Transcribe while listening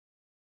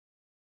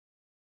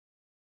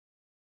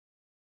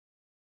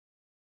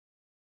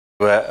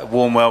A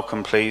warm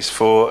welcome, please,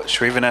 for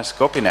Srinivas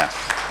Gopinath.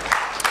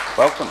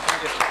 Welcome.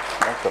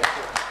 Welcome.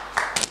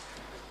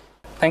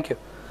 Thank you.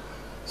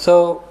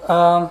 So,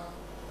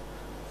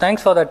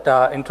 thanks for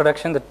that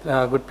introduction,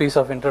 that good piece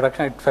of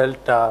introduction. It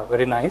felt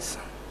very nice.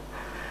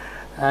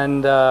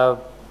 And, well,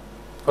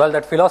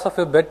 that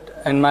philosophy bit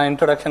in my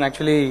introduction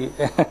actually,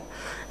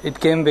 it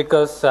came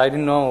because I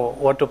didn't know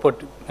what to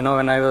put. You know,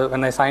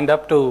 when I signed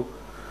up to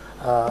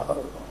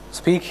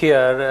speak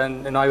here,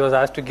 and I was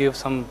asked to give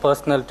some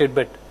personal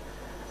tidbit.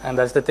 And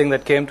that's the thing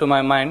that came to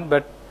my mind.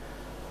 But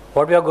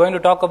what we are going to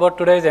talk about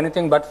today is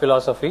anything but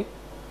philosophy.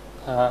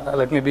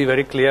 Let me be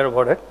very clear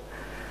about it.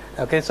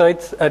 Okay, so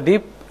it's a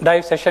deep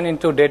dive session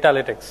into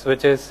DataLytics,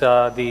 which is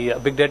the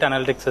big data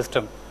analytics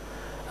system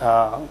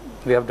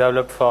we have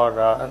developed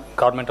for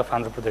government of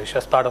Andhra Pradesh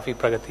as part of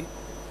ePragati.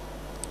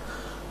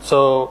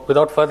 So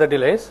without further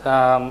delays,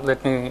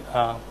 let me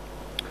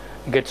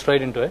get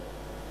straight into it.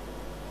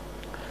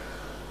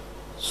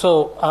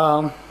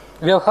 So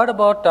we have heard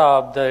about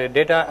the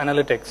data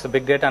analytics, the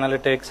big data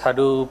analytics,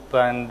 Hadoop,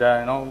 and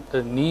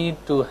the need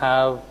to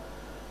have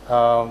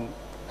an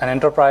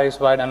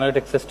enterprise-wide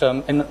analytics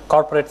system in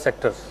corporate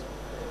sectors.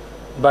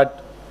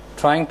 But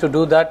trying to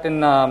do that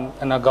in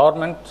a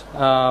government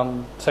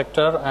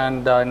sector,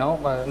 and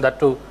that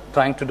too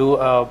trying to do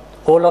a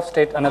whole of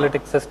state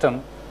analytics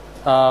system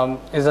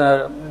is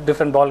a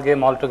different ball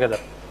game altogether.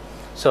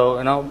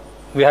 So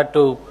we had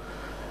to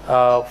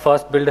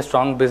first build a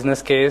strong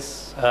business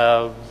case.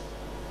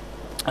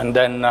 And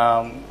then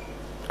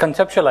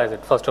conceptualize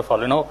it, first of all,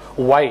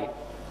 why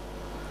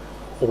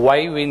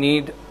we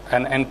need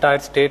an entire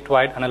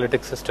statewide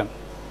analytics system.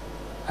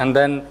 And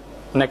then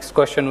next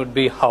question would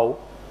be how,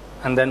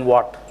 and then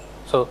what.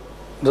 So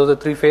those are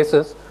three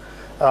phases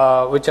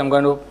which I'm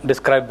going to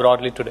describe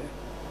broadly today.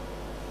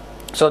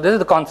 So this is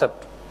the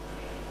concept.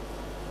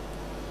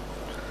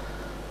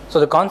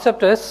 So the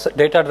concept is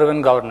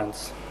data-driven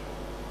governance.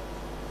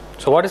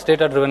 So what is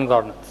data-driven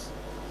governance?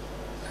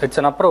 It's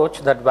an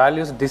approach that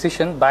values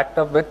decision backed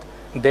up with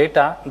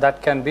data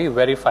that can be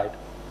verified,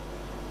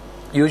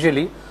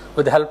 usually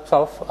with the help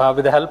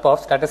of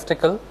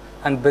statistical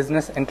and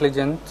business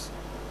intelligence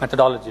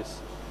methodologies.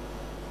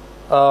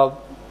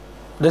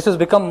 This is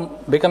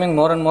becoming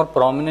more and more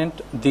prominent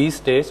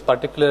these days,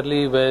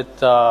 particularly with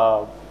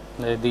the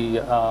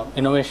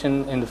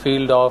innovation in the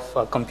field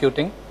of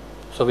computing.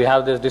 So we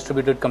have this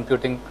distributed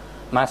computing,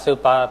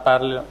 massively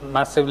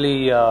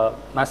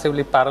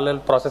parallel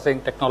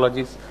processing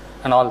technologies,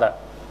 and all that.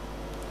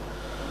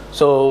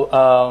 So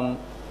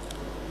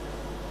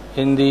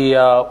in the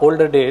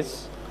older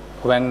days,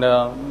 when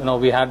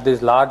we had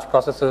these large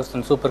processors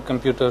and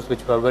supercomputers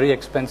which were very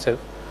expensive,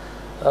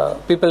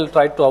 people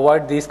tried to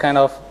avoid these kind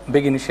of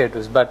big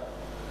initiatives. But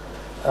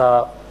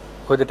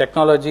with the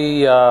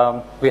technology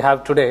we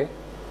have today,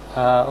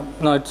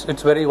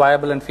 it's very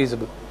viable and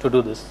feasible to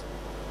do this.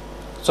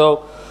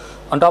 So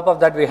on top of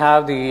that, we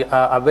have the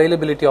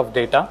availability of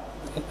data,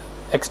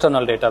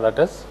 external data that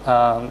is,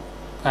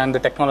 and the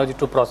technology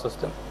to process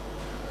them.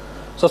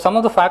 So some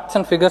of the facts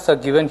and figures are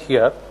given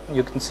here.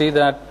 You can see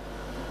that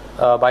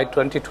by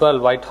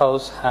 2012, White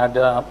House had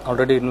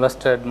already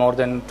invested more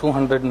than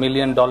 $200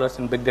 million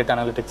in big data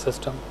analytics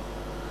system.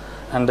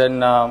 And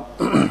then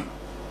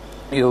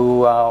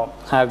you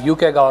have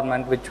UK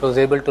government, which was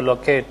able to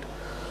locate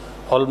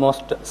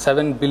almost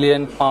 £7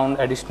 billion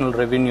additional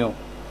revenue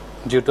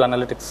due to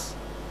analytics,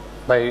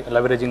 by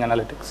leveraging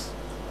analytics.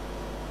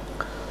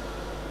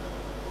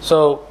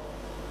 So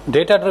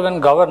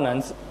data-driven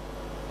governance,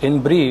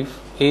 in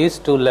brief, is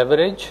to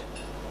leverage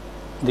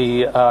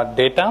the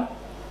data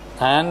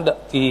and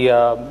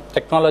the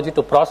technology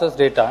to process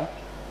data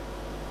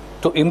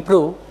to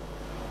improve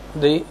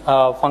the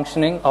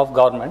functioning of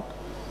government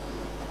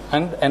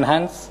and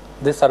enhance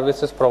the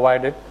services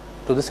provided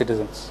to the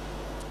citizens.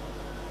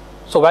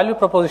 So value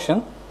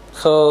proposition,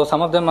 so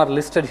some of them are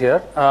listed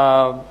here.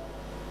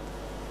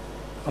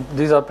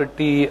 These are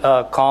pretty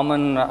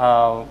common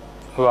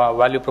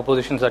value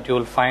propositions that you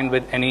will find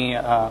with any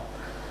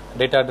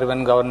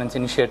data-driven governance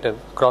initiative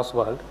across the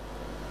world.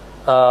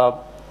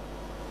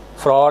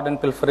 Fraud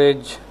and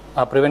pilferage,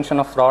 prevention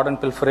of fraud and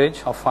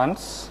pilferage of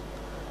funds,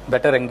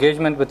 better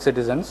engagement with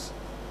citizens,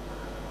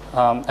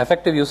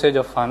 effective usage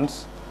of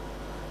funds,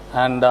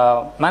 and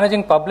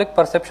managing public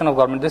perception of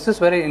government. This is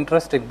very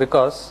interesting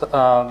because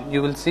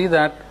you will see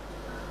that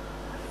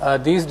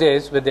these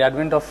days, with the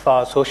advent of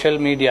social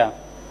media,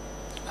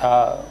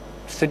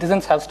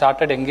 citizens have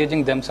started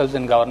engaging themselves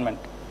in government,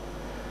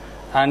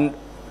 and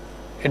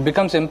it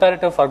becomes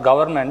imperative for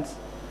governments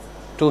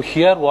to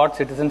hear what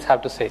citizens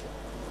have to say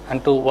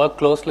and to work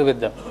closely with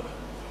them,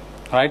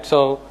 right?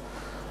 So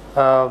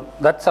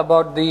that's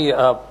about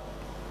the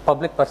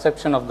public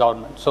perception of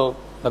government. So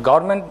the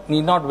government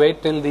need not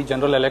wait till the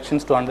general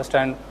elections to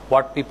understand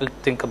what people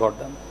think about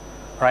them,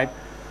 right?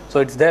 So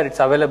it's there, it's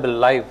available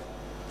live.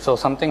 So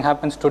something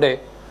happens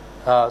today,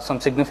 some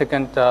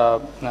significant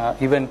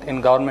event in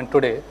government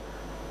today,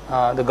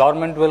 the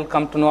government will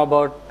come to know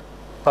about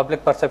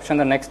public perception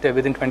the next day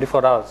within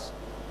 24 hours.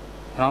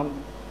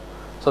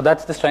 So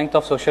that's the strength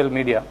of social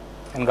media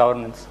in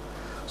governance.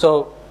 So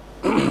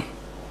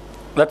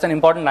that's an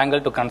important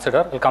angle to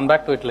consider. We'll come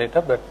back to it later,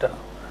 but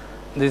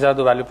these are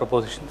the value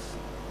propositions.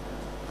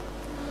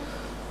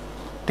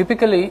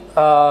 Typically,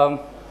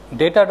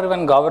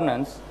 data-driven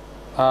governance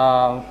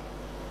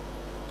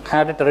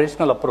had a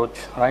traditional approach,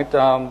 right?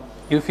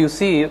 If you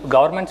see,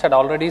 governments had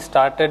already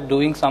started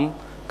doing some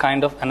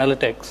kind of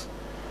analytics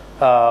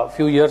a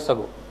few years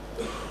ago.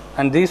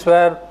 And these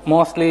were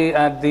mostly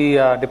at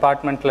the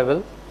department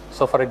level.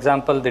 So, for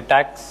example, the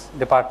tax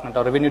department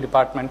or revenue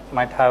department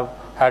might have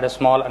had a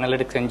small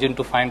analytics engine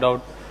to find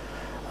out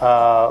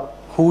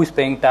who is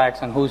paying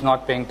tax and who is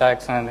not paying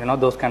tax, and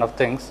those kind of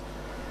things.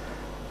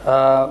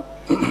 But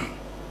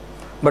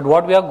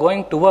what we are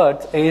going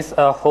towards is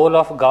a whole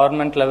of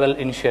government level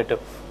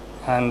initiative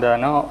and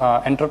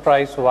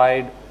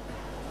enterprise-wide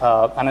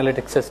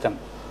analytics system.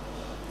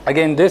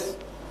 Again, this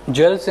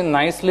gels in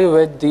nicely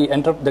with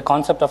the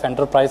concept of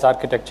enterprise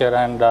architecture,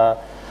 and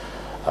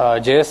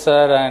JS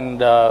sir and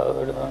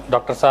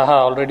Dr. Saha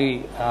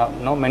already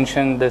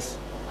mentioned this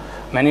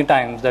many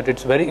times, that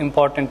it's very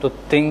important to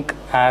think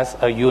as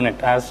a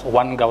unit, as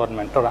one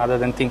government, or rather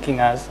than thinking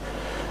as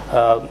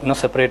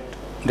separate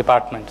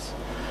departments.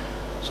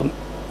 So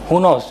who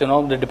knows,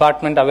 the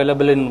department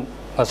available in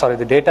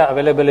the data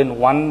available in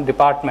one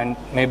department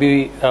may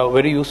be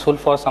very useful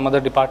for some other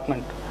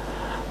department.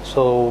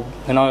 So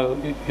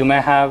you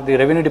may have the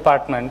revenue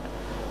department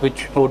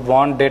which would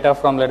want data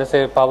from, let us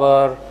say,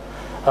 power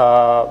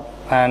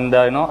and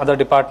other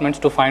departments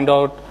to find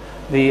out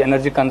the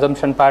energy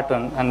consumption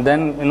pattern, and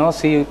then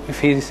see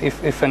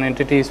if an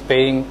entity is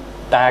paying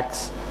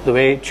tax the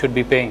way it should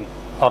be paying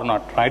or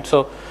not, right?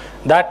 So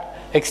that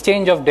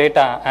exchange of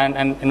data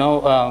and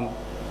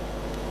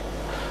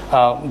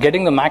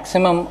getting the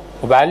maximum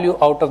value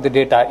out of the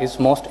data is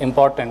most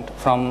important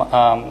from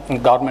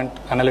government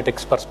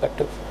analytics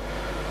perspective.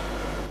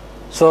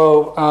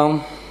 So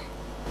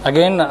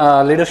again,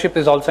 leadership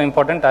is also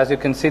important. As you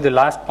can see, the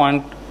last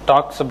point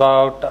talks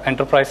about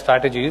enterprise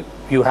strategy.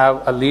 You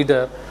have a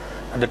leader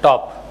at the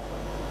top,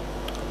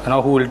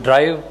 who will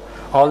drive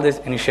all these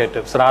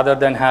initiatives, rather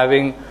than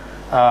having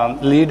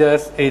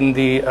leaders in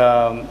the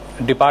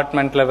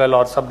department level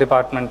or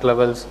sub-department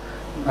levels,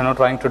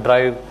 trying to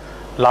drive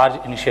large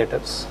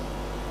initiatives.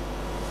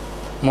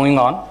 Moving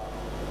on.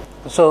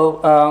 So,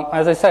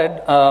 as I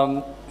said,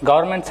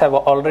 governments have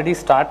already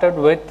started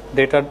with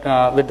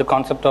data, with the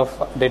concept of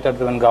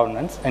data-driven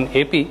governance. In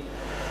AP,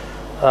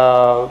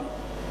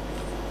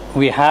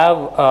 we have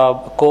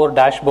a core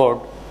dashboard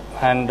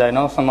and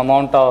some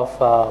amount of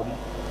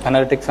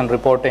analytics and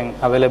reporting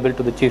available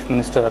to the Chief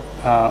Minister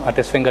at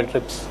his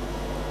fingertips.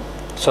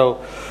 So,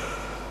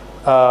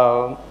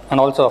 and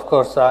also, of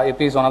course,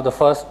 AP is one of the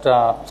first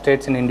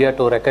states in India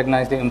to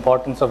recognize the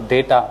importance of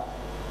data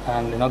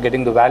and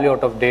getting the value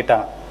out of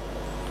data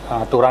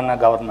to run a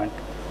government.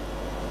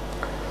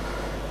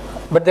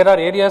 But there are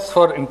areas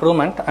for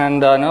improvement,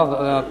 and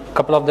a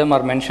couple of them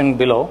are mentioned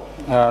below.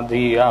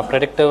 The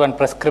predictive and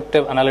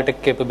prescriptive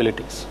analytic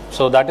capabilities.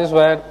 So that is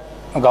where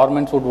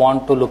governments would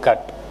want to look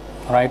at,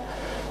 right?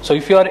 So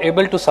if you are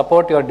able to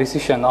support your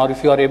decision, or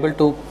if you are able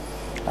to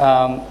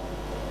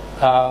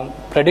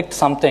predict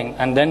something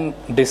and then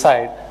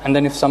decide, and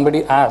then if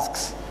somebody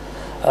asks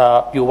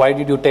you why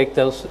did you take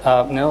those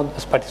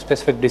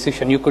specific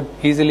decision, you could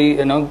easily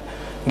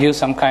give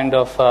some kind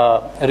of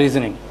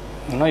reasoning.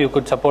 You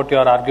could support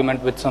your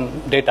argument with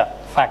some data,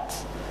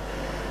 facts.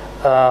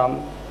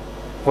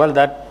 Well,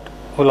 that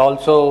will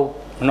also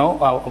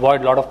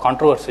avoid a lot of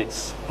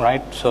controversies,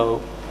 right?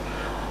 So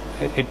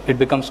it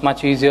becomes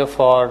much easier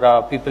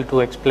for people to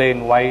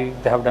explain why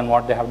they have done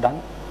what they have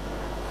done,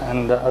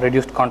 and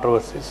reduced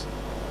controversies.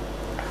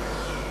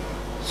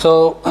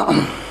 So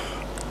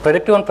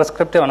predictive and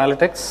prescriptive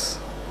analytics,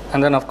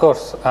 and then of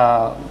course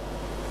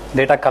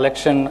data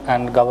collection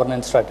and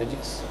governance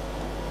strategies.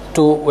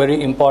 Two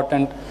very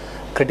important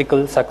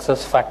critical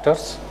success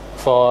factors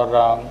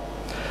for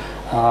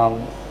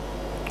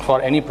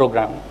any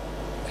program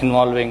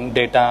involving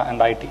data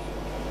and IT.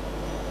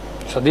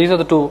 So these are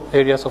the two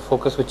areas of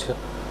focus which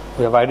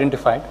we have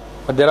identified,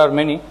 but there are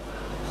many.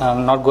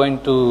 I'm not going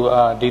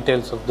to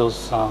details of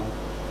those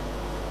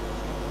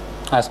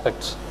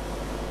aspects.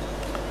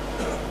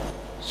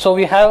 So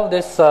we have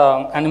this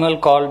animal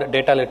called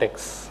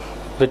DataLytics,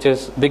 which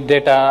is big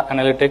data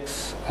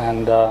analytics,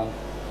 and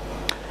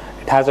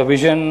it has a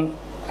vision,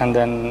 and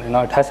then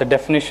it has a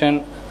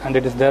definition, and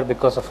it is there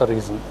because of a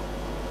reason.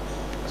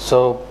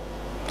 So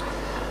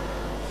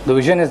the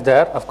vision is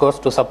there, of course,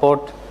 to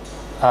support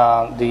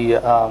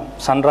the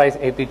Sunrise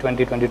AP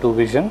 2022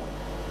 vision.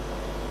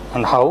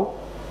 And how?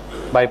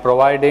 By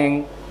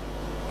providing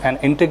an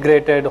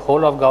integrated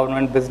whole of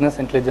government business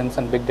intelligence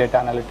and big data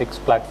analytics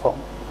platform.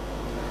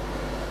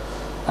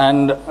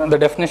 And the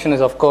definition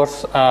is, of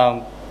course,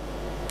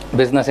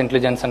 business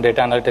intelligence and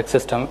data analytics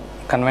system,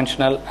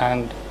 conventional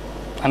and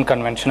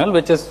unconventional,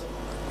 which is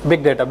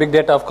big data. Big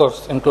data, of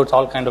course, includes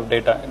all kind of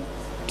data.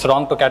 It's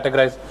wrong to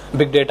categorize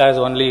big data as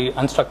only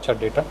unstructured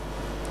data,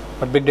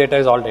 but big data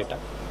is all data.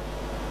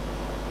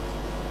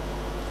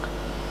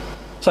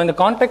 So in the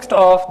context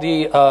of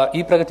the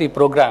e-Pragati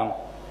program,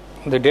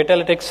 the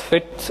DataLytics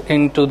fits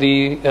into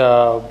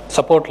the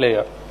support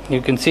layer.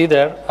 You can see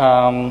there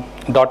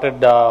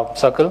dotted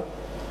circle,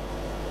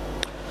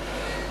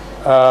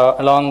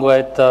 along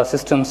with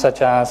systems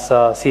such as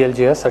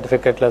CLGS,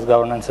 Certificate-less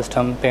Governance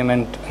System,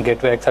 Payment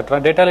Gateway,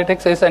 etc.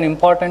 DataLytics is an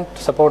important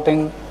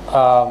supporting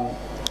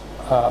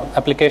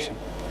application.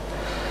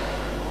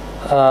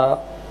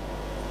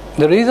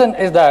 The reason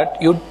is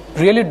that you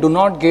really do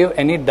not give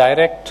any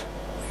direct,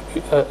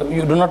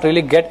 you do not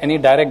really get any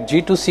direct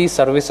G2C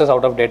services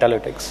out of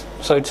DataLytics.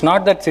 So it's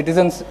not that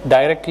citizens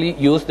directly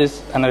use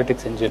this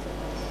analytics engine.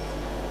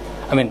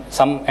 I mean,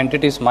 some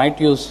entities might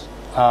use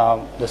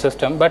the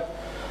system, but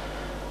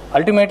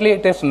ultimately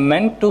it is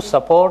meant to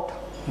support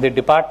the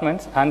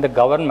departments and the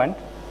government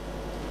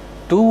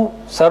to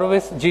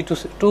service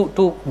G2C,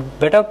 to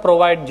better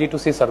provide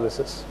G2C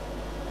services.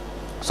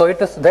 So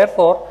it is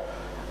therefore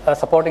a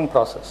supporting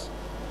process.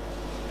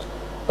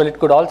 Well, it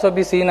could also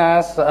be seen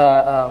as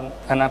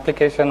an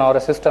application or a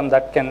system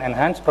that can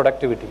enhance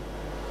productivity.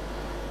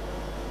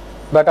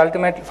 But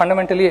ultimately,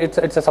 fundamentally, it's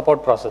a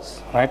support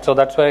process, right? So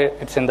that's why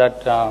it's in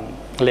that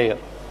layer.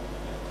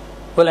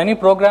 Well, any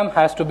program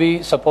has to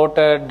be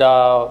supported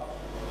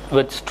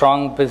with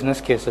strong business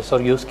cases or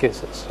use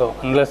cases. So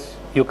unless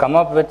you come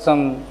up with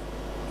some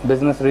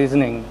business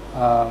reasoning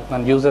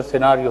and user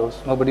scenarios,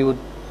 nobody would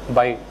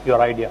buy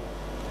your idea.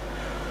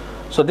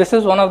 So this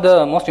is one of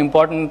the most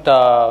important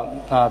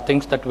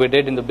things that we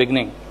did in the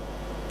beginning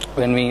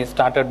when we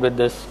started with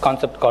this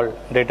concept called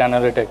data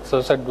analytics. So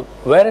I said,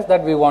 where is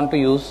that we want to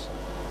use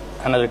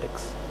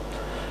analytics?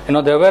 You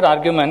know, there were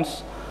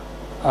arguments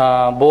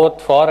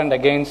both for and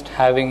against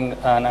having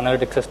an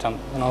analytics system.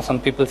 You know, some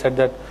people said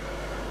that,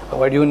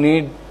 why do you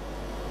need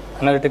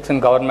analytics in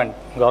government?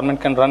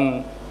 Government can run,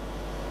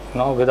 you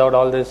know, without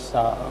all this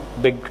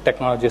big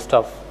technology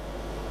stuff.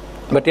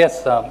 But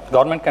yes,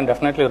 government can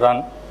definitely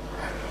run.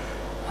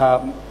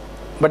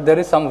 But there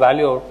is some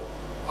value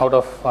out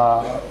of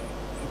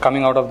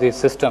coming out of these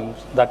systems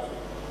that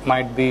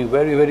might be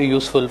very, very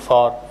useful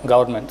for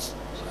governments.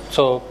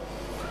 So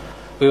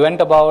we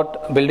went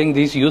about building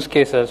these use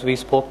cases. We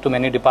spoke to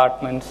many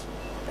departments,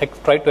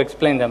 tried to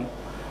explain them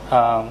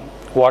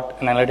what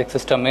an analytics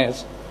system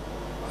is,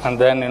 and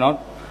then, you know,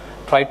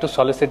 tried to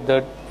solicit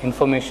the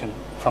information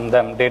from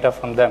them, data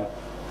from them,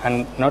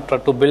 and, you know, try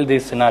to build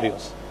these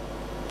scenarios.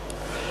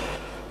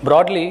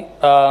 Broadly,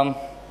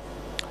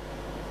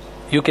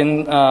 you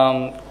can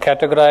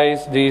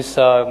categorize these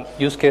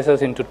use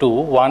cases into two.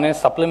 One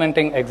is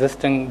supplementing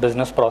existing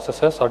business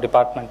processes or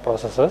department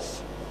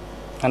processes,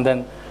 and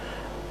then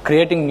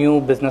creating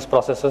new business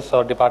processes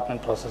or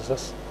department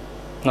processes.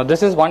 Now,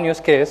 this is one use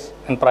case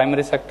in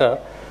primary sector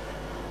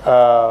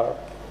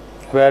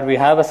where we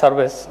have a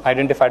service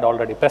identified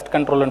already, pest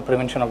control and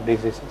prevention of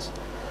diseases.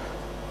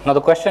 Now,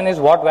 the question is,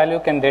 what value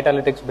can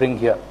DataLytics bring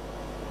here?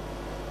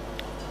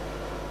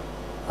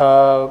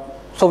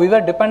 So we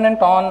were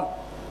dependent on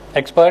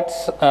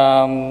experts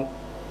to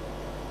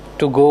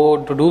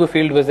go to do the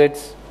field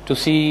visits, to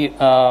see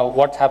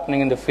what's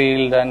happening in the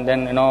field, and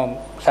then, you know,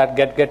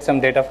 get some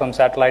data from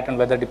satellite and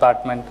weather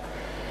department,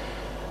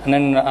 and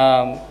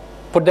then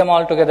put them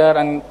all together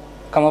and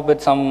come up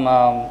with some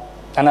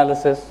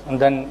analysis, and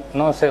then, you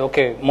know, say,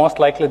 okay, most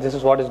likely this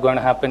is what is going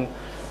to happen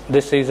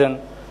this season.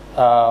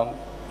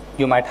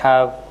 You might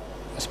have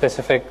a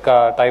specific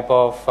type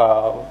of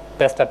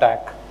pest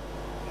attack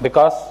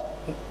because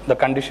the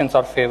conditions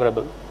are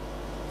favorable.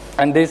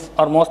 And these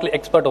are mostly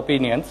expert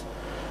opinions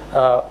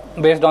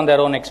based on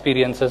their own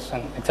experiences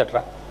and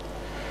etc.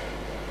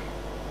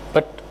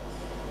 But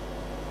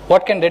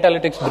what can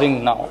DataLytics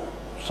bring now?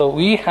 So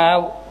we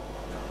have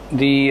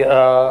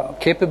the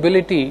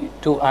capability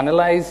to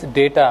analyze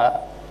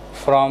data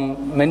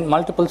from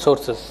multiple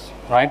sources,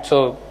 right?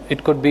 So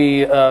it could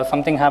be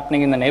something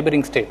happening in the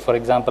neighboring state, for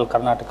example,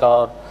 Karnataka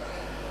or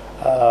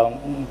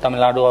Tamil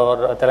Nadu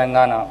or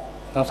Telangana.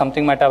 You know,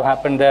 something might have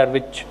happened there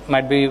which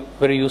might be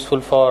very useful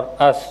for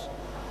us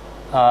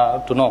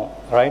to know,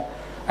 right?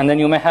 And then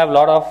you may have a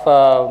lot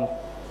of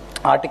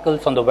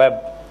articles on the web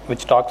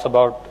which talks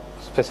about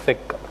specific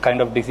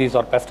kind of disease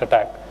or pest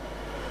attack.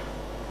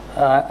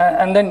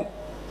 And then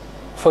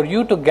for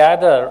you to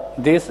gather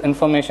this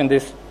information,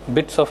 these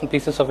bits of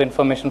pieces of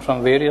information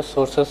from various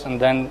sources and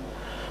then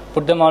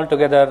put them all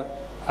together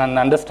and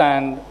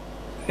understand,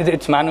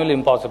 it's manually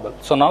impossible.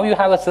 So now you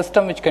have a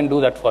system which can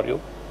do that for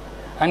you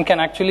and can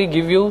actually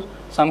give you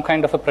some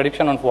kind of a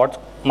prediction on what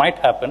might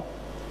happen,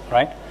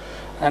 right?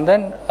 And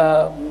then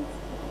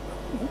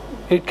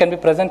it can be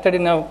presented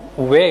in a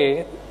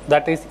way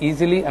that is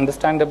easily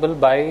understandable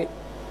by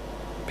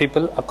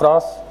people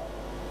across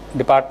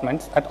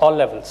departments at all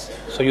levels.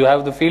 So you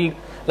have the field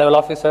level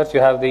officers, you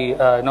have the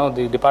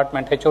the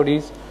department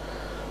HODs.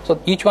 So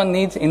each one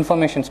needs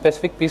information,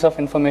 specific piece of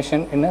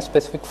information in a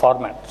specific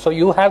format. So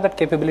you have that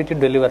capability to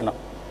deliver now.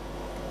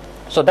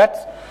 So that's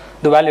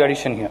the value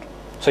addition here.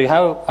 So you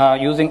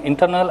have using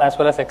internal as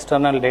well as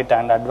external data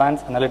and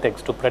advanced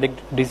analytics to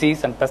predict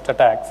disease and pest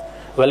attacks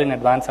well in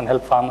advance and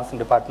help farmers and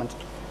departments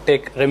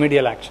take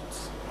remedial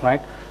actions,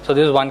 right? So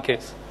this is one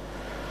case.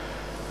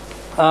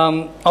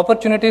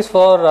 Opportunities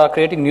for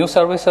creating new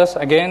services.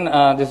 Again,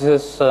 this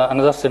is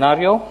another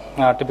scenario,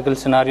 typical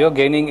scenario,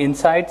 gaining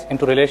insights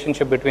into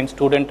relationship between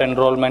student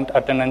enrollment,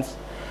 attendance,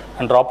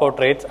 and dropout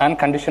rates, and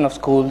condition of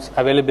schools,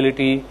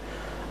 availability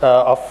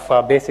of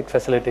basic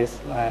facilities,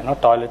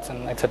 toilets,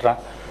 and etc.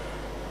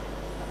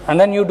 And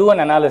then you do an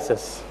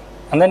analysis,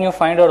 and then you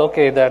find out,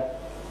 okay, that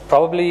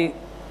probably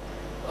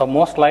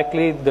most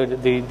likely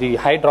the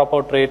high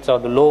dropout rates or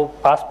the low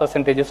pass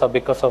percentages are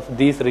because of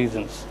these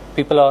reasons.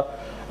 People are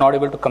not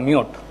able to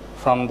commute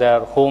from their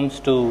homes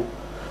to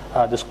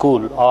the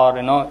school, or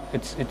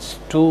it's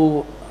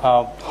too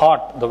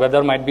hot. The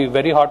weather might be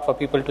very hot for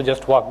people to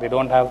just walk. They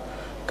don't have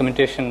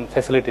communication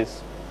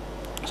facilities.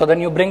 So then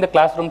you bring the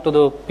classroom to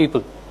the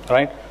people,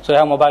 right? So you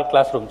have mobile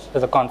classrooms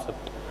as a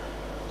concept.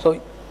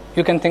 So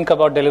you can think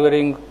about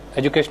delivering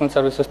educational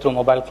services through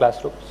mobile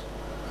classrooms.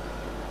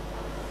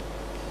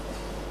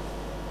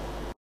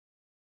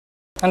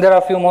 And there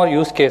are a few more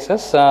use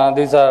cases.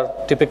 These are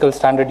typical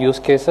standard use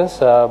cases.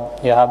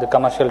 You have the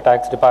commercial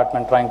tax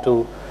department trying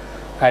to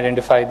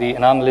identify the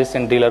anomalies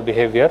in dealer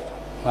behavior.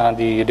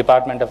 The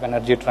Department of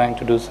Energy trying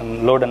to do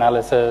some load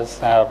analysis,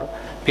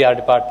 PR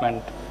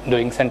department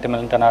doing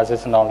sentiment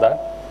analysis and all that.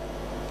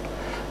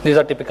 These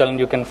are typical, and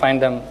you can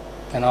find them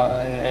in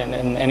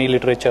any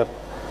literature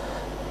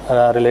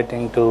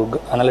relating to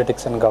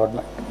analytics and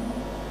government.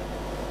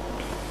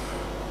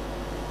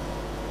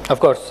 Of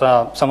course,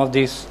 some of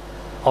these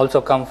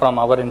also come from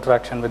our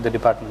interaction with the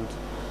department.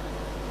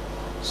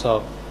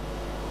 So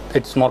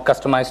it's more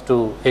customized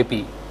to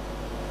AP.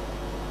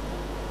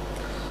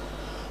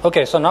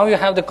 Okay, so now you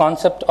have the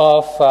concept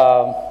of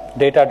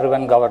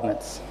data-driven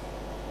governance.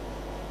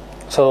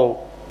 So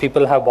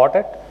people have bought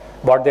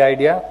the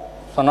idea.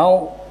 So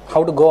now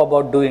how to go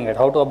about doing it,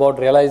 how to about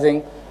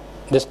realizing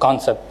this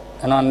concept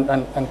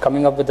and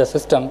coming up with a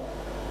system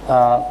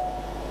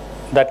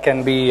that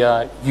can be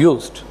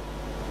used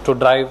to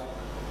drive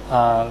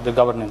the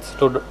governance,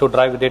 to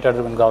drive the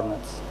data-driven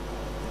governance.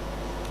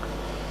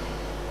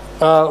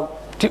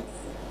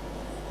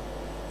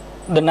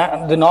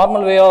 The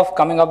normal way of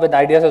coming up with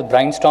ideas is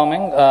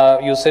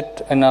brainstorming. You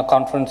sit in a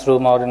conference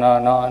room or in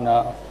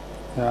an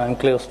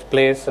enclosed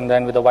place, and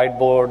then with a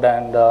whiteboard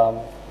and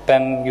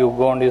pen, you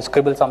go and you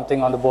scribble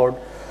something on the board,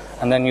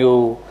 and then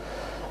you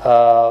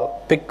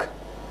pick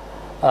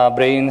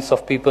brains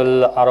of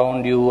people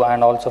around you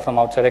and also from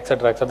outside,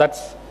 etc. So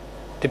that's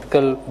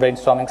typical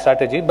brainstorming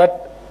strategy.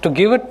 But to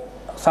give it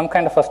some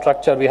kind of a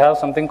structure, we have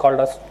something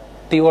called as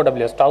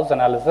TOWS, Tow's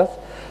analysis,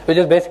 which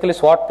is basically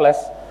SWOT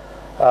plus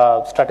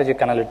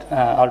strategic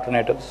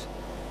alternatives.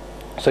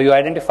 So you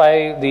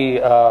identify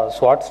the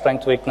SWOT,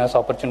 strengths, weakness,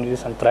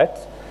 opportunities, and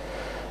threats.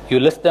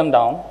 You list them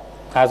down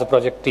as a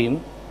project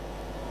team,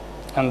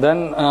 and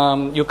then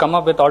you come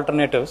up with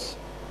alternatives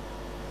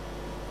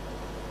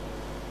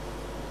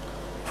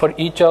for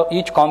each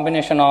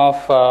combination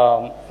of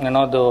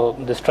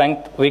the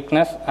strength,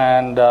 weakness,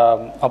 and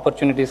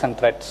opportunities and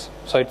threats.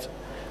 So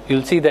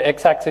you'll see the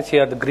x-axis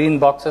here. The green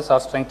boxes are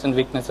strengths and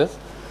weaknesses.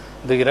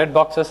 The red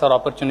boxes are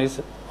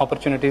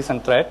opportunities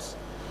and threats,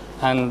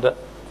 and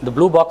the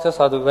blue boxes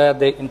are where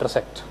they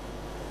intersect.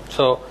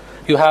 So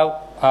you have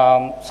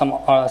some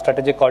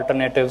strategic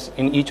alternatives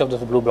in each of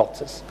those blue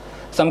boxes.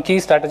 Some key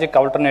strategic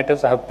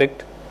alternatives I have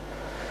picked.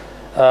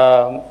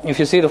 If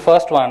you see the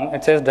first one,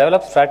 it says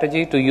develop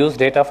strategy to use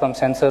data from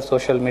sensors,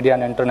 social media,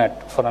 and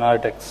internet for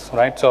analytics,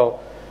 right? So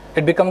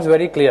it becomes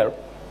very clear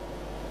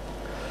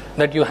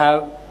that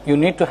you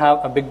need to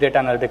have a big data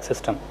analytics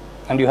system,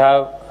 and you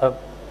have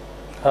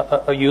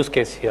a use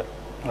case here,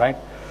 right?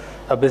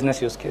 A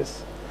business use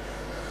case.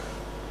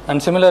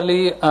 And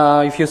similarly,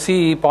 if you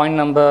see point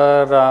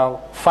number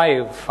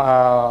 5,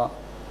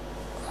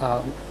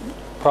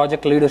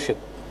 project leadership.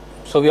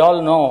 So we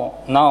all know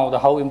now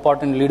how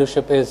important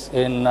leadership is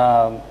in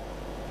an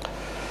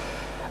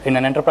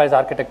enterprise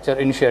architecture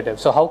initiative.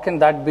 So how can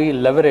that be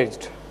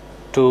leveraged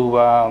to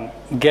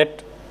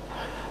get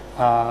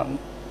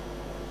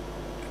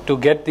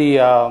the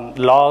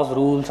laws,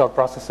 rules, or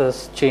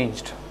processes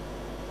changed?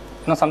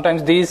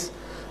 Sometimes these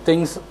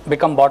things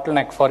become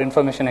bottleneck for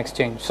information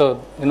exchange. So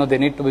they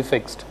need to be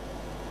fixed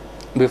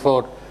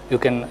before you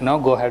can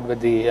go ahead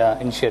with the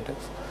initiative.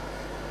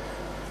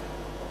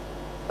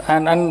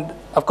 And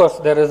of course,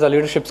 there is a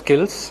leadership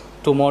skills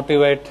to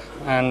motivate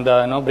and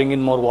bring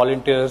in more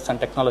volunteers and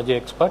technology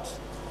experts.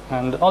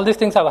 And all these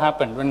things have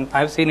happened when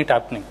I've seen it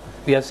happening.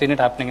 We have seen it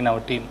happening in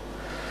our team.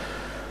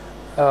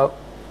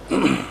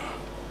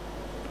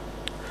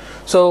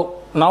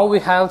 So now we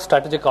have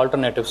strategic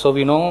alternatives. So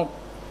we know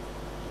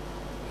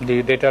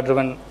the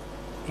data-driven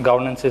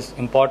governance is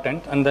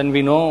important, and then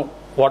we know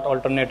what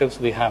alternatives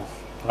we have.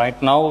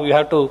 Right now, we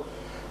have to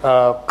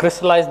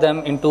crystallize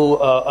them into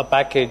a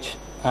package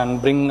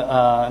and bring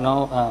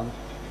a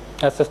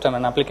system,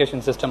 an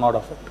application system out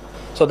of it.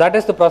 So that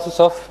is the process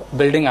of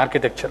building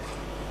architecture.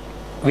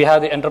 We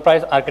have the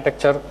enterprise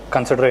architecture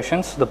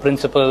considerations, the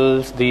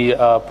principles, the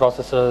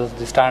processes,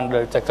 the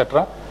standards,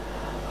 etc.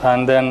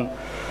 And then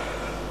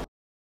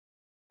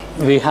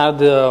we have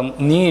the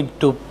need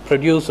to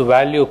produce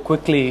value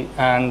quickly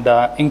and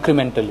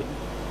incrementally.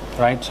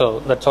 right? So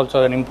that's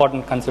also an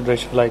important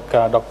consideration, like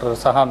Dr.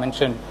 Saha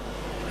mentioned.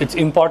 It's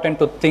important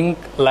to think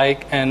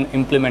like an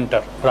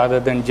implementer rather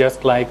than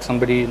just like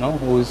somebody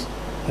who is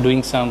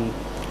doing some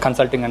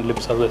consulting and lip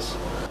service.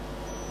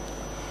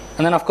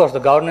 And then, of course, the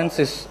governance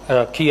is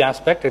a key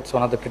aspect. It's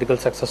one of the critical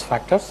success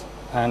factors,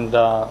 and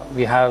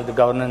we have the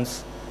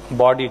governance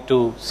body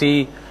to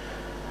see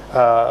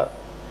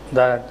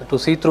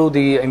through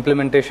the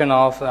implementation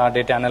of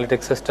data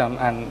analytics system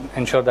and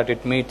ensure that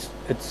it meets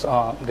its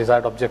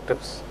desired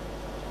objectives.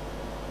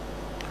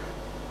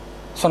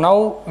 So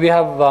now we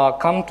have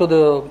come to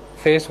the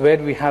phase where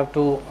we have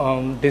to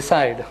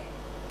decide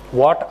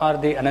what are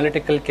the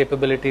analytical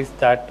capabilities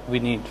that we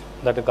need,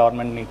 that the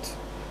government needs,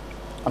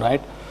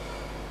 right?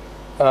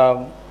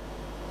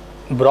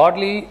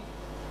 Broadly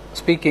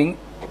speaking,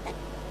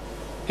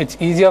 it's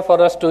easier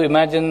for us to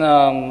imagine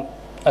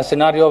a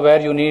scenario where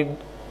you need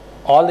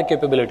all the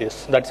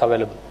capabilities that's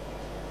available,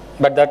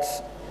 but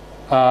that's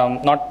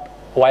not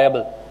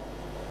viable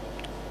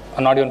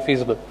or not even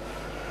feasible.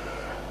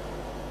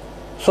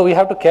 So we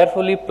have to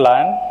carefully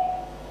plan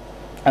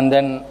and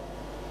then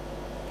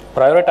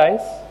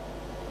prioritize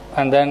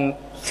and then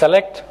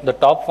select the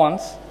top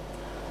ones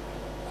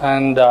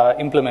and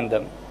implement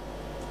them.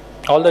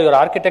 Although your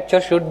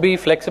architecture should be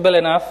flexible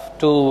enough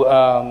to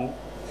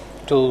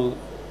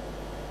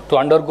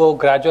undergo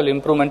gradual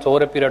improvements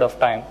over a period of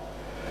time,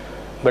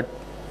 but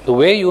the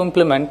way you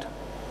implement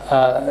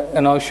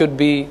should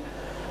be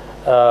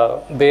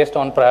based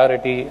on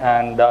priority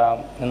and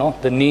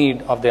the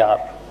need of the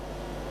hour.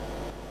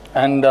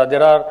 And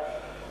there are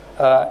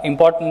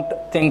important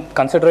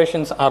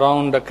considerations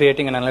around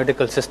creating an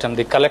analytical system,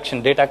 the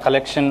data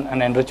collection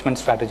and enrichment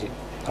strategy,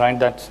 right?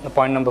 That's the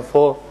point number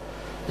 4.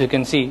 You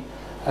can see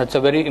it's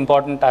a very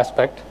important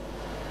aspect,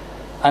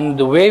 and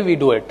the way we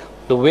do it,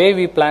 the way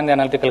we plan the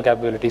analytical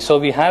capability. So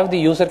we have the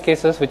user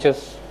cases,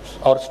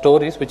 or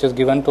stories, which is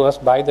given to us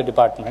by the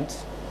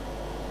departments,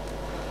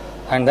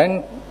 and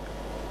then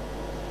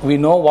we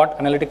know what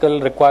analytical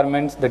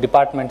requirements the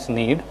departments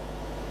need.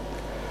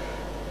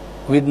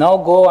 We now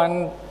go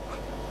and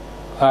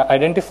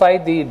identify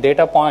the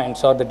data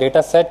points or the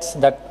data sets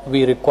that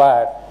we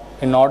require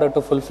in order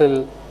to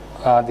fulfill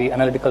the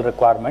analytical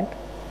requirement,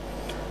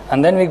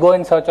 and then we go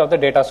in search of the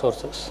data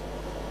sources.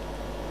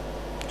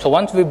 So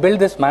once we build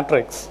this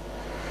matrix,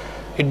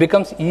 it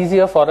becomes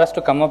easier for us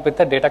to come up with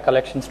a data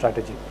collection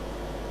strategy.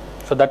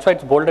 So that's why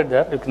it's bolded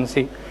there, you can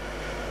see.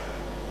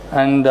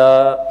 And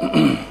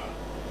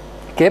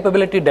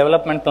capability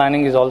development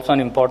planning is also an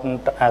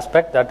important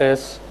aspect. That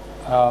is,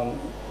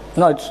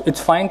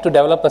 it's fine to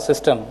develop a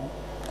system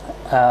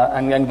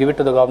and give it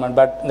to the government,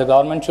 but the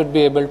government should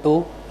be able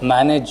to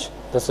manage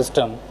the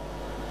system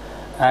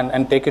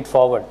and take it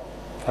forward,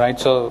 right?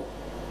 So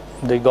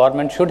the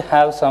government should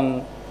have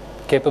some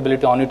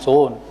capability on its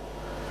own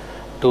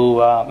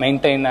to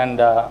maintain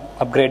and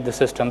upgrade the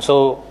system.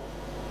 So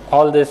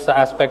all these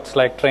aspects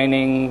like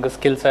training,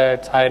 skill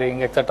sets,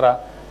 hiring, etc.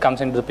 comes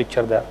into the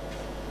picture there.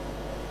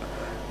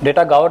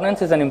 Data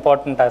governance is an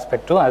important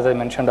aspect too. As I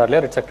mentioned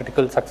earlier, it's a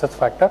critical success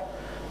factor.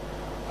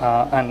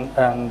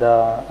 And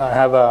I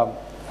have a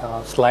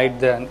slide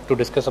there to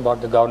discuss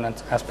about the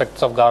governance,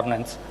 aspects of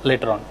governance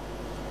later on.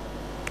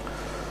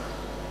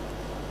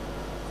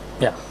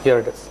 Yeah, here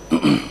it is.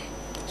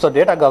 So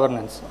data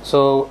governance.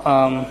 So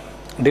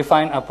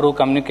define, approve,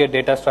 communicate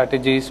data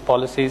strategies,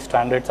 policies,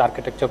 standards,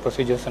 architecture,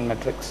 procedures, and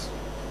metrics.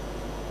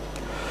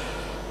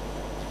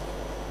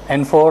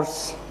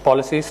 Enforce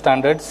policies,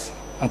 standards,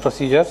 and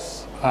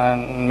procedures,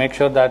 and make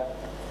sure that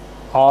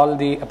all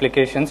the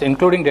applications,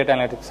 including data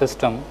analytics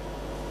system,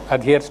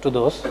 adheres to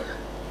those.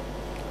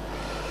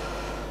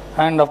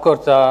 And of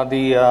course,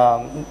 the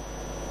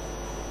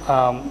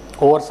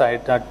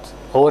oversight, that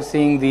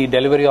overseeing the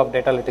delivery of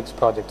data analytics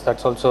projects,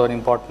 that's also an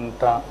important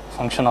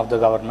function of the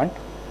government.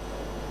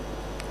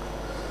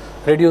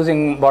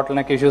 Reducing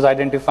bottleneck issues,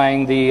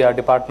 identifying the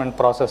department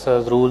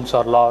processes, rules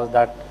or laws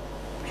that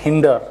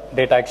hinder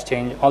data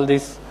exchange, all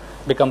these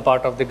become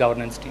part of the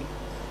governance team.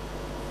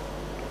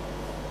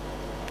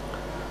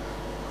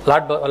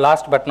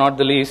 Last but not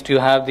the least, you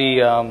have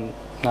the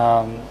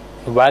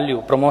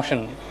value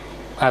promotion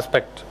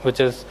aspect, which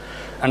is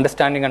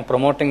understanding and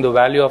promoting the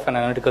value of an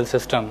analytical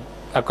system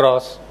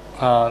across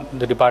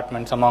the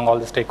departments among all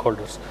the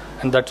stakeholders,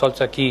 and that's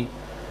also a key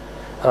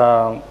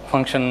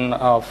function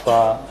of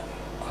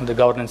the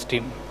governance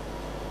team.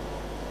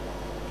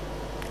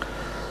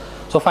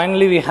 So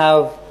finally, we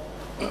have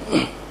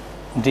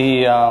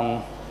the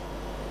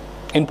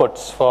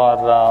inputs for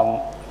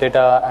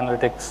data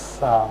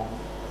analytics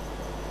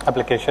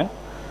application.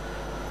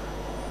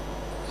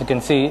 You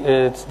can see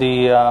it's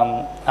the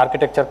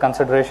architecture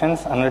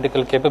considerations,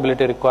 analytical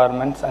capability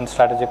requirements, and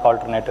strategic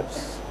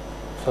alternatives.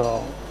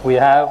 So we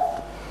have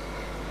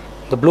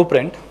the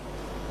blueprint,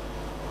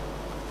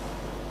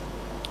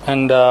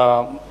 and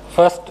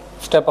first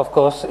step, of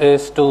course,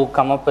 is to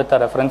come up with a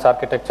reference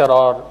architecture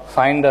or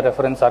find a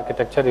reference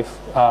architecture if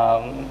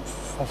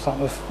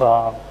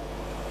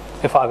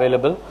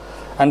available.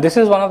 And this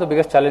is one of the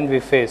biggest challenges we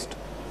faced.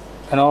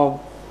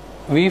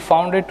 We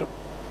found it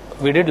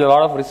we did a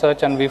lot of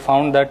research and we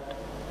found that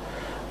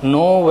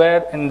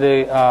nowhere in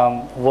the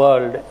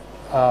world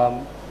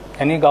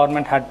any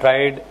government had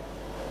tried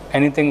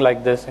anything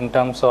like this in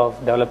terms of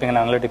developing an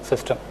analytics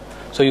system.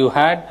 So you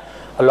had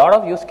a lot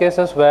of use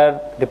cases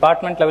where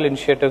department level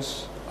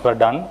initiatives were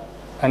done,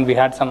 and we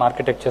had some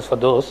architectures for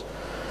those.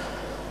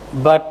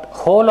 But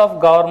whole of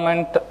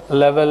government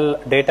level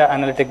big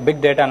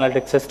data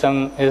analytic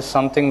system is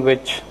something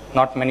which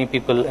not many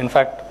people, in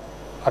fact,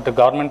 at the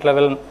government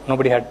level,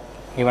 nobody had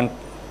even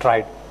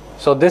tried.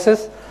 So this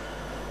is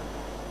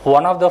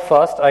one of the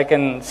first, I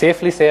can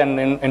safely say, and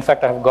in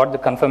fact, I have got the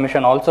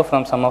confirmation also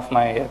from some of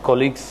my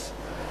colleagues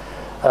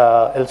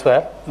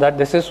elsewhere, that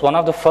this is one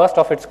of the first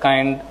of its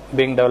kind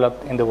being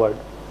developed in the world.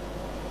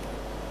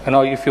 You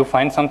know, if you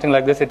find something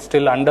like this, it's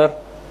still under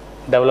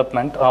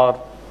development, or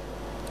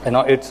you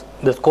know,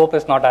 the scope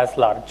is not as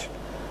large,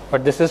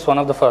 but this is one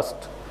of the first.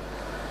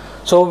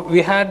 So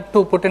we had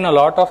to put in a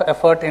lot of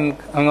effort in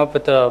coming up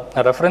with a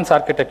reference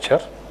architecture,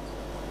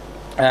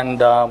 and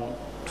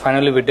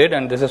finally we did,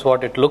 and this is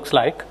what it looks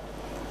like.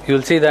 You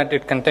will see that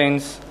it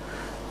contains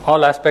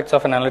all aspects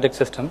of an analytic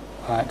system.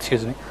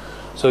 Excuse me.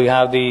 So you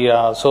have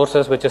the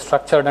sources, which is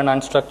structured and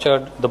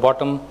unstructured, the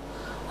bottom,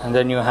 and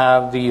then you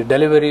have the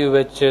delivery,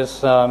 which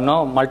is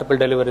multiple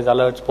deliveries,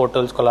 alerts,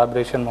 portals,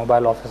 collaboration,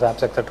 mobile, office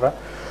apps, etc.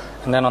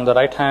 And then on the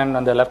right hand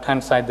and the left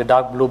hand side, the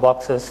dark blue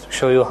boxes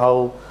show you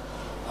how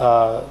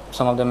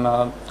some of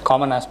them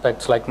common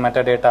aspects like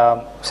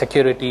metadata,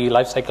 security,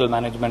 lifecycle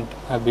management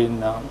have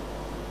been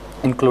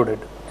included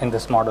in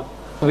this model.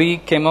 We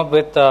came up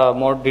with a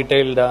more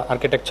detailed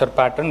architecture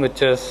pattern,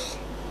 which is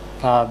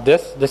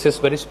this. This is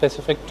very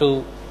specific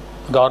to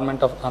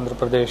Government of Andhra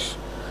Pradesh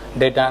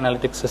data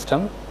analytics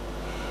system,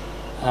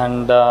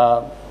 and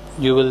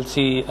you will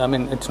see, I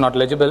mean, it's not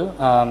legible,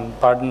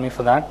 pardon me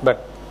for that,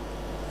 but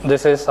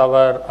this is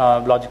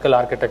our logical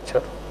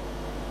architecture.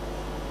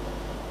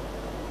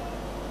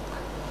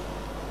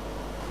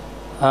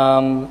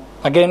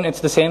 Again, it's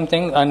the same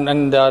thing,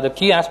 and the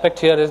key aspect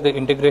here is the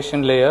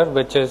integration layer,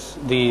 which is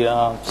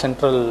the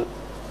central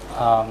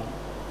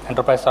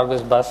enterprise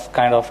service bus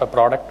kind of a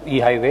product,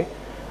 e-highway,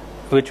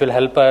 which will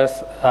help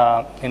us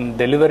in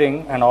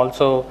delivering and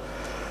also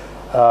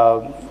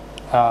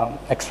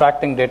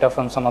extracting data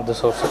from some of the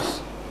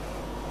sources.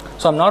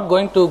 So I'm not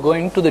going to go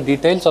into the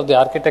details of the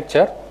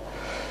architecture,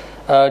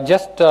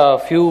 just a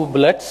few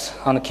bullets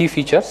on the key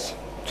features.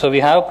 So we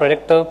have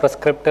predictive,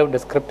 prescriptive,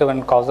 descriptive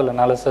and causal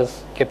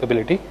analysis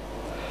capability,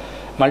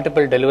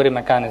 multiple delivery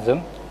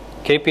mechanism,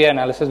 KPI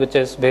analysis, which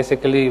is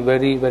basically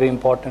very, very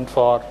important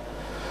for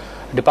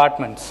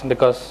departments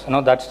because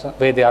that's the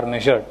way they are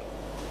measured.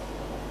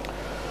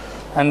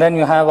 And then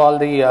you have all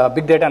the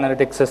big data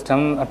analytics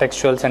system,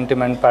 textual,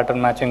 sentiment,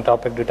 pattern matching,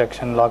 topic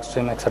detection, log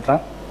stream,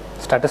 etc.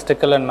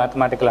 Statistical and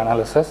mathematical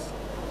analysis,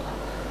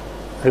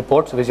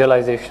 reports,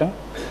 visualization.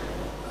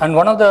 And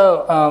one of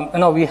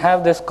the, we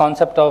have this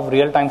concept of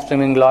real-time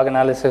streaming, log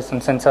analysis,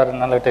 and sensor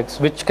analytics,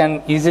 which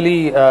can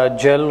easily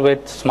gel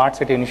with smart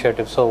city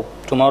initiatives. So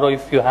tomorrow,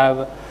 if you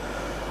have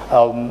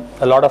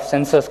a lot of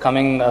sensors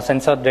coming,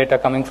 sensor data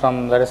coming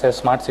from, let us say, a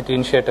smart city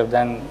initiative,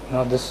 then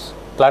this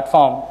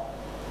platform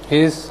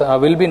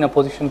will be in a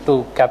position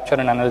to capture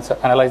and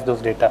analyze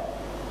those data.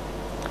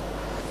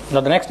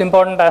 Now, the next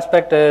important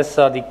aspect is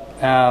the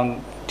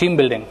team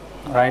building,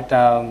 right?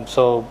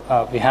 So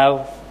we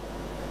have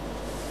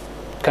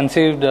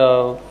conceived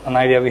an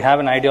idea. We have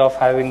an idea of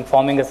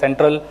forming a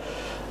central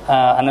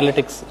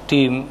analytics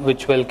team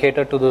which will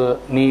cater to the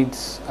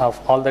needs of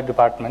all the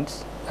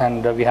departments,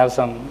 and we have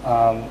some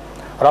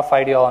rough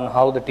idea on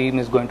how the team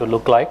is going to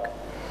look like.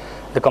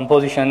 The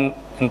composition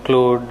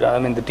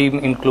the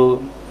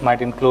team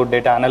might include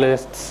data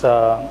analysts,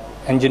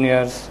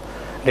 engineers,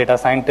 data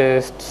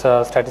scientists,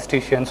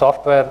 statisticians,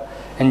 software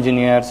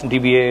engineers,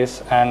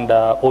 DBAs, and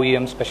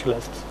OEM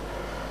specialists.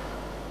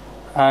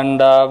 And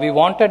we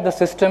wanted the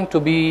system to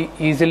be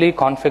easily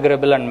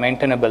configurable and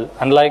maintainable,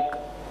 unlike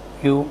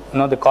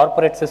the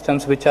corporate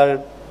systems which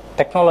are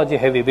technology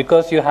heavy,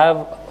 because you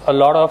have a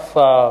lot of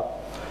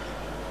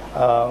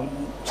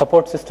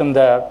support system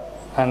there,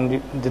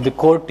 and the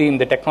core team,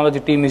 the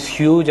technology team is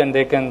huge, and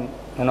they can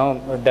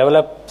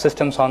develop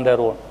systems on their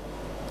own.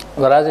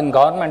 Whereas in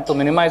government, to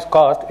minimize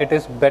cost, it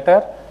is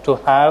better to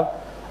have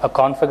a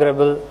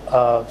configurable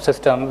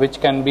system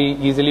which can be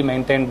easily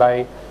maintained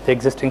by the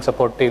existing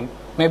support team.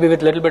 Maybe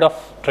with a little bit of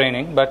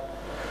training, but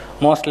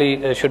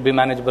mostly should be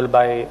manageable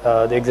by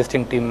the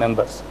existing team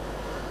members.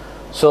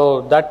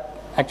 So that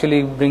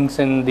actually brings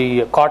in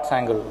the COTS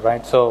angle,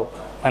 right? So,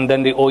 and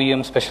then the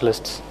OEM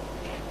specialists.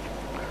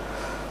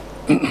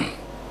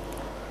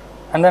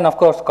 And then, of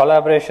course,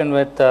 collaboration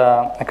with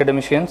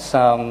academicians.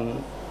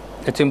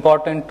 It's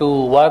important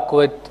to work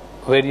with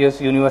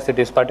various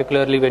universities,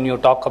 particularly when you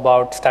talk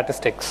about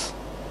statistics.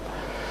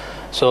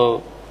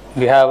 So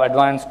we have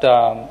advanced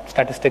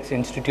statistics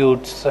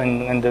institutes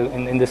in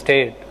the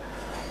state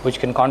which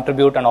can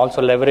contribute and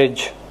also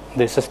leverage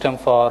the system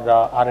for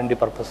R&D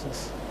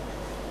purposes.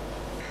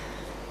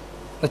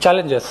 The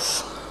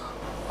challenges,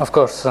 of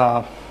course,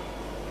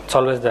 it's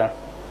always there.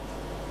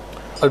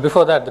 Or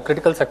before that, the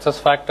critical success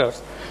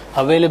factors,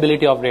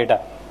 availability of data.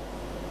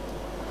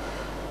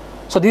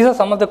 So these are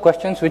some of the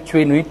questions which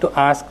we need to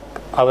ask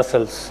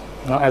ourselves,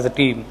 as a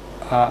team,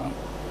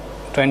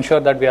 to ensure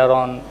that we are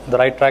on the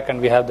right track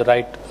and we have the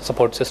right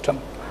support system.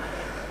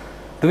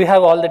 Do we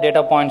have all the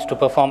data points to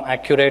perform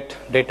accurate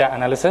data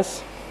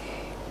analysis?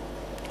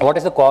 What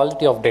is the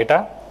quality of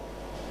data?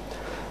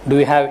 Do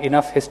we have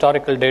enough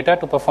historical data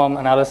to perform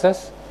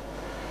analysis?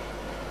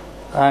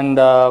 And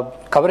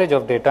coverage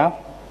of data,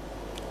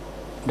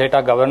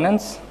 data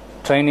governance,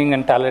 training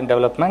and talent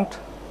development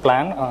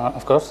plan,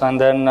 of course, and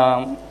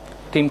then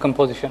team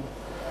composition.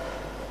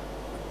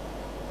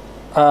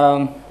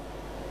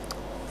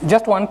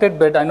 Just one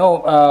tidbit. I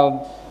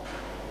know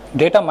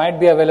data might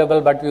be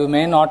available, but we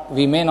may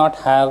not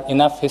have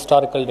enough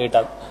historical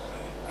data,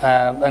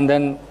 and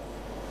then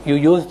you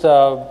use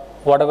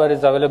whatever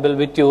is available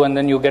with you, and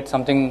then you get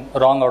something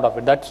wrong out of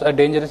it. That's a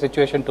dangerous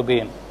situation to be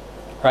in,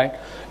 right?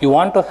 You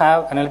want to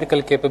have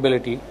analytical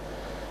capability,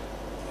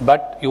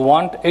 but you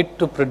want it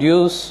to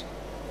produce,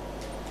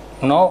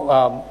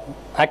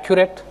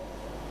 accurate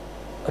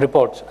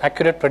reports,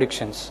 accurate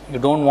predictions. You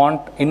don't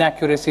want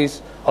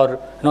inaccuracies or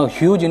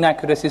huge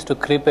inaccuracies to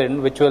creep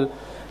in, which will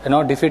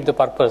defeat the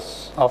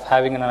purpose of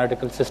having an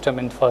analytical system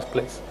in the first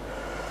place.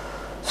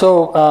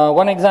 So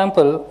one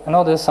example,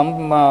 there's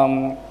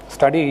some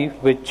study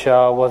which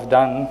was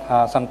done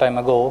some time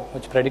ago,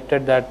 which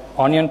predicted that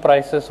onion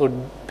prices would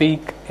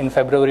peak in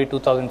February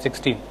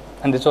 2016,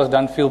 and this was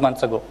done few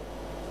months ago,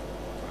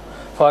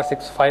 5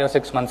 or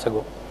 6 months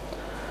ago.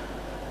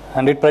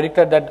 And it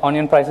predicted that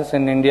onion prices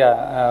in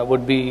India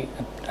would be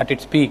at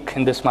its peak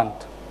in this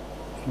month,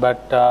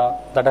 but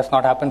that has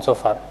not happened so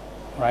far,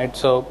 right?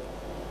 So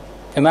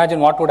imagine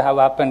what would have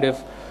happened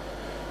if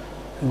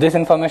this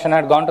information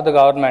had gone to the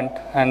government,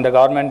 and the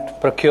government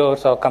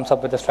procures or comes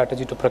up with a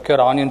strategy to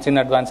procure onions in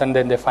advance, and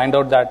then they find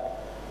out that,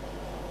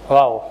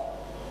 wow,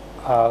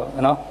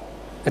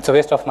 it's a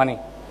waste of money,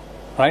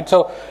 right?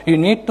 So you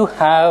need to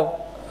have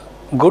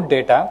good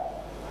data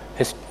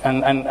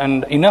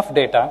and enough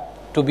data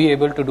to be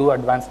able to do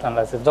advanced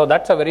analysis. So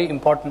that's a very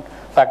important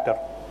factor.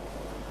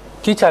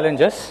 Key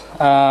challenges,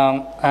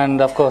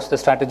 and of course the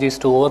strategies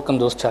to overcome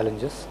those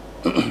challenges.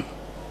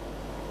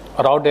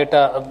 Raw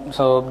data,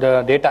 so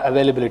the data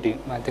availability,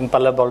 I think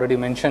Pallab already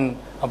mentioned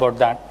about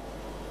that.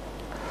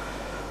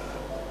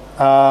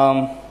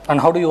 And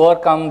how do you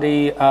overcome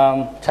the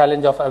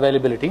challenge of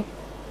availability?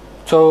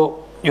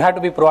 So you have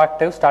to be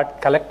proactive,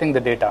 start collecting the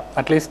data.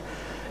 At least,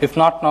 if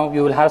not now,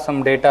 you will have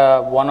some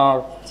data 1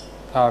 or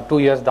 2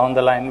 years down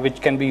the line,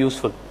 which can be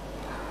useful,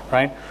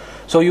 right?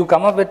 So you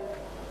come up with,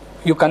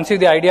 you conceive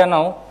the idea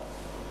now.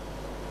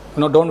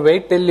 Don't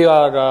wait till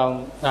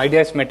your idea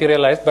is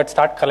materialized, but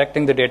start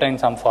collecting the data in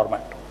some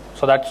format.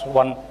 So that's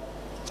one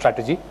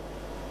strategy.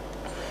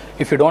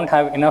 If you don't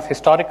have enough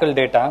historical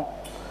data,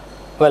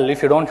 well,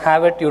 if you don't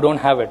have it, you don't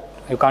have it.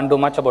 You can't do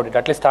much about it.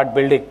 At least start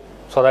building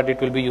so that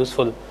it will be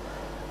useful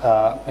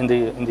in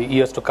the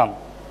years to come.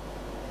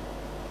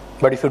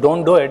 But if you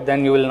don't do it,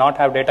 then you will not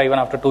have data even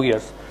after 2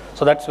 years.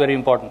 So that's very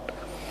important.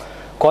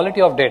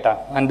 Quality of data,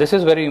 and this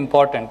is very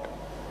important.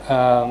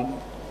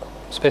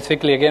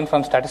 Specifically, again,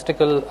 from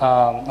statistical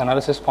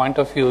analysis point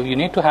of view, you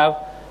need to have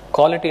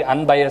quality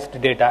unbiased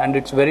data, and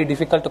it's very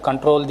difficult to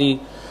control the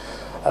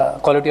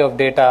quality of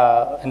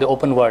data in the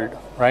open world,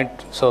 right?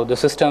 So the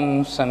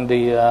systems and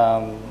the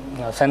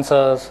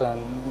sensors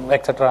and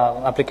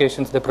etc.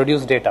 applications, they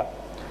produce data,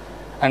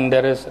 and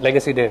there is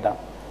legacy data,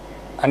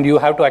 and you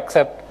have to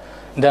accept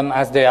them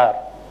as they are,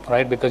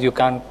 right? Because you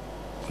can't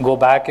go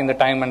back in the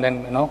time and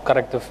then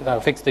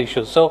fix the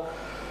issues. So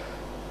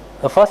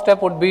the first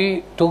step would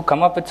be to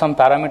come up with some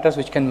parameters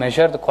which can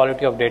measure the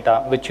quality of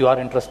data which you are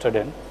interested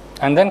in,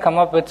 and then come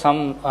up with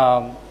some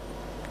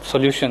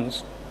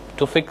solutions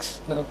to fix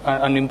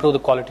and improve the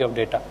quality of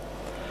data.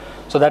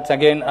 So that's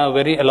again a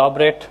very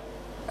elaborate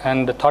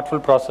and thoughtful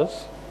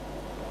process.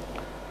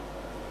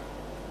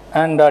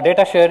 And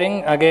data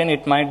sharing, again,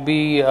 it might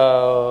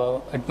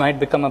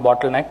become a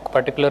bottleneck,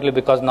 particularly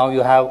because now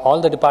you have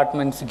all the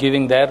departments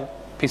giving their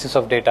pieces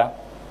of data,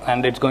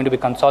 and it's going to be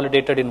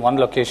consolidated in one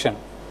location.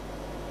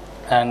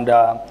 And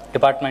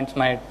departments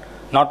might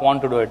not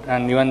want to do it,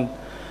 and even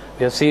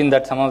we have seen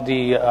that some of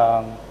the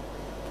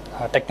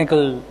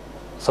technical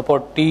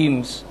support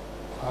teams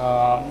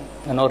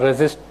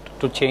resist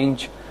to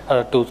change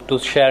to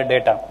share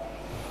data.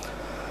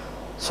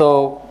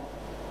 So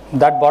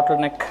that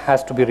bottleneck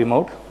has to be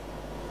removed,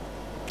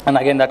 and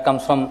again that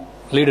comes from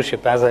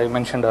leadership, as I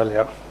mentioned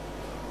earlier.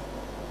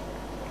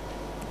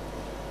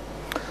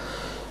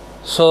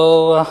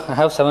 So I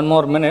have 7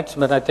 more minutes,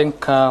 but I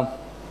think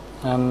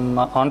I'm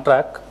on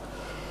track.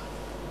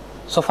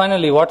 So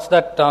finally, what's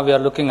that we are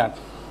looking at?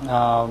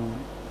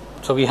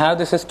 So we have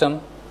the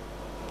system.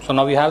 So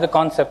now we have the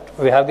concept,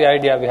 we have the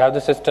idea, we have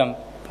the system,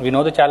 we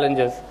know the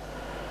challenges,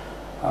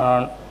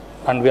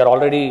 and we are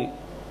already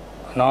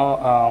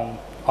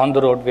on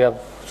the road. We have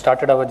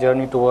started our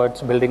journey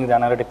towards building the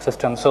analytic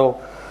system. So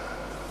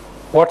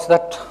what's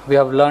that we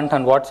have learned,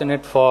 and what's in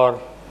it for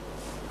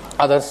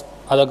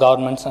other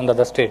governments and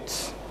other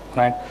states?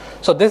 right?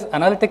 So this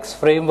analytics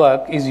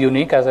framework is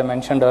unique, as I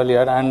mentioned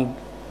earlier, and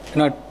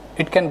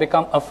it can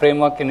become a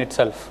framework in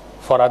itself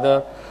for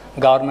other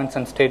governments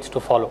and states to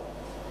follow.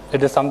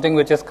 It is something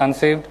which is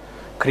conceived,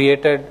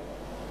 created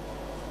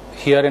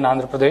here in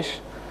Andhra Pradesh,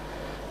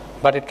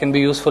 but it can be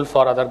useful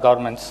for other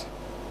governments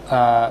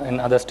in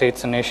other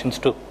states and nations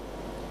too.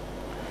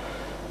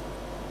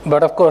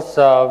 But of course,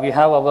 we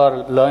have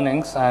our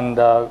learnings, and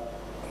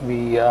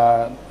we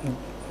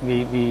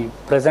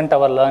present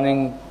our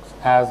learning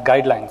as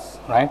guidelines,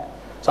 right?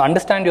 So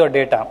understand your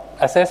data,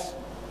 assess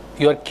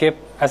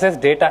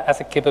data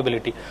as a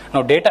capability.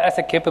 Now, data as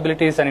a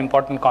capability is an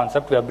important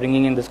concept. We are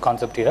bringing in this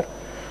concept here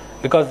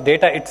because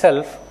data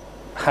itself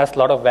has a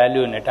lot of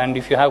value in it, and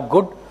if you have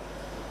good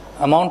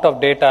amount of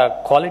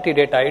data, quality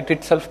data, it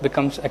itself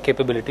becomes a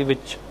capability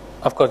which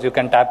of course you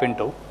can tap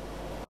into.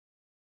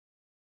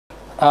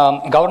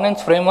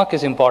 Governance framework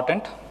is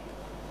important.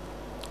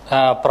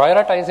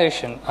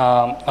 Prioritization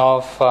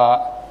of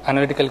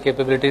analytical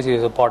capabilities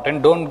is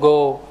important. Don't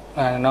go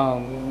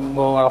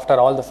after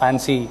all the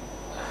fancy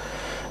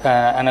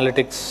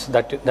analytics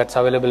that's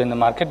available in the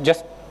market.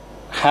 Just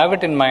have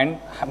it in mind.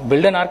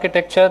 Build an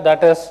architecture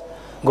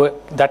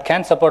that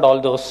can support all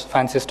those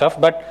fancy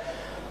stuff, but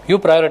you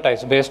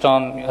prioritize based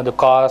on the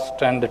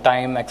cost and the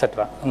time,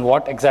 etc., and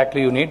what exactly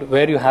you need,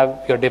 where you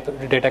have your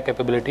data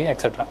capability,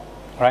 etc.,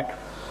 right?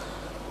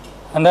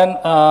 And then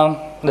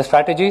the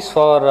strategies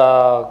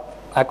for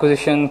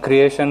acquisition,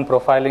 creation,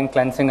 profiling,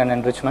 cleansing, and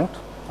enrichment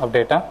of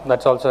data.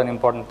 That's also an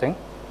important thing.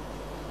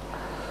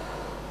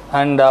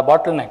 And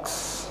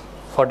bottlenecks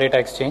for data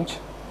exchange.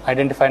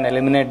 Identify and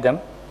eliminate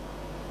them.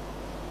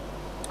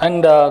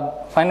 And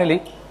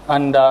finally,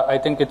 and I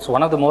think it's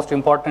one of the most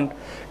important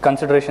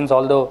considerations,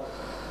 although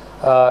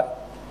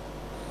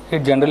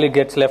it generally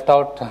gets left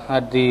out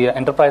at the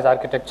enterprise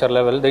architecture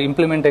level, the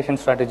implementation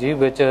strategy,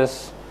 which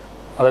is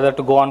whether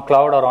to go on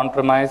cloud or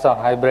on-premise or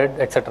hybrid,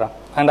 etc.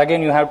 And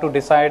again, you have to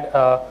decide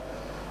a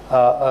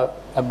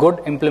good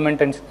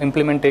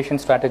implementation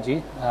strategy,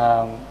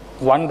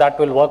 one that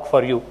will work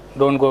for you.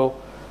 Don't go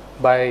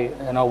by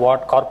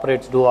what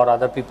corporates do or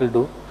other people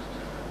do.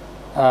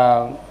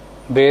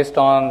 Based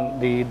on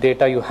the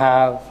data you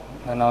have,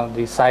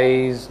 the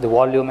size, the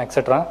volume,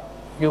 etc.,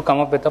 you come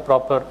up with a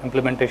proper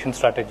implementation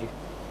strategy.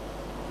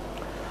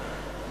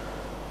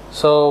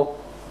 So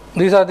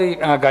these are the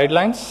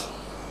guidelines,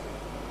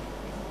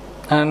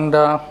 and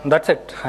that's it.